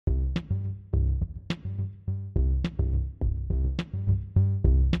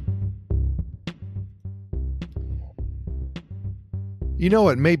You know,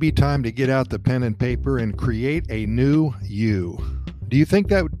 it may be time to get out the pen and paper and create a new you. Do you think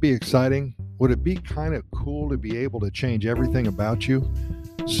that would be exciting? Would it be kind of cool to be able to change everything about you?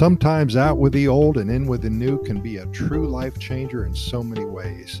 Sometimes out with the old and in with the new can be a true life changer in so many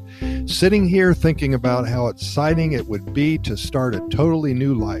ways. Sitting here thinking about how exciting it would be to start a totally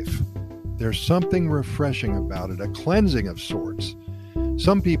new life. There's something refreshing about it, a cleansing of sorts.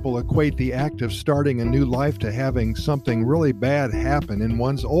 Some people equate the act of starting a new life to having something really bad happen in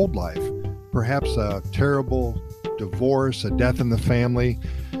one's old life, perhaps a terrible divorce, a death in the family,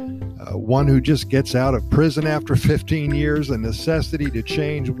 one who just gets out of prison after 15 years, a necessity to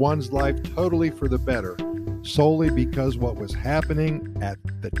change one's life totally for the better, solely because what was happening at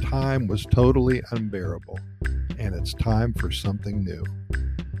the time was totally unbearable, and it's time for something new.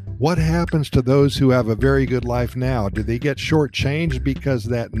 What happens to those who have a very good life now? Do they get shortchanged because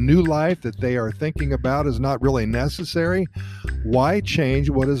that new life that they are thinking about is not really necessary? Why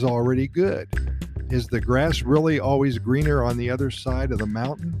change what is already good? Is the grass really always greener on the other side of the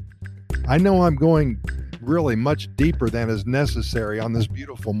mountain? I know I'm going really much deeper than is necessary on this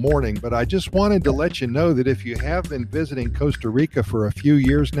beautiful morning, but I just wanted to let you know that if you have been visiting Costa Rica for a few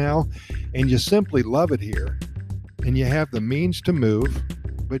years now and you simply love it here and you have the means to move,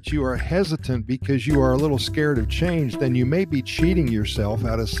 but you are hesitant because you are a little scared of change, then you may be cheating yourself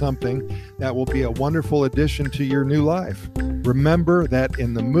out of something that will be a wonderful addition to your new life. Remember that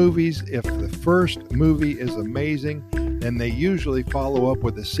in the movies, if the first movie is amazing, then they usually follow up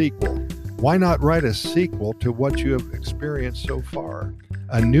with a sequel. Why not write a sequel to what you have experienced so far?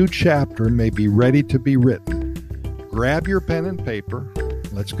 A new chapter may be ready to be written. Grab your pen and paper.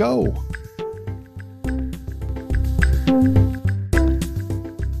 Let's go.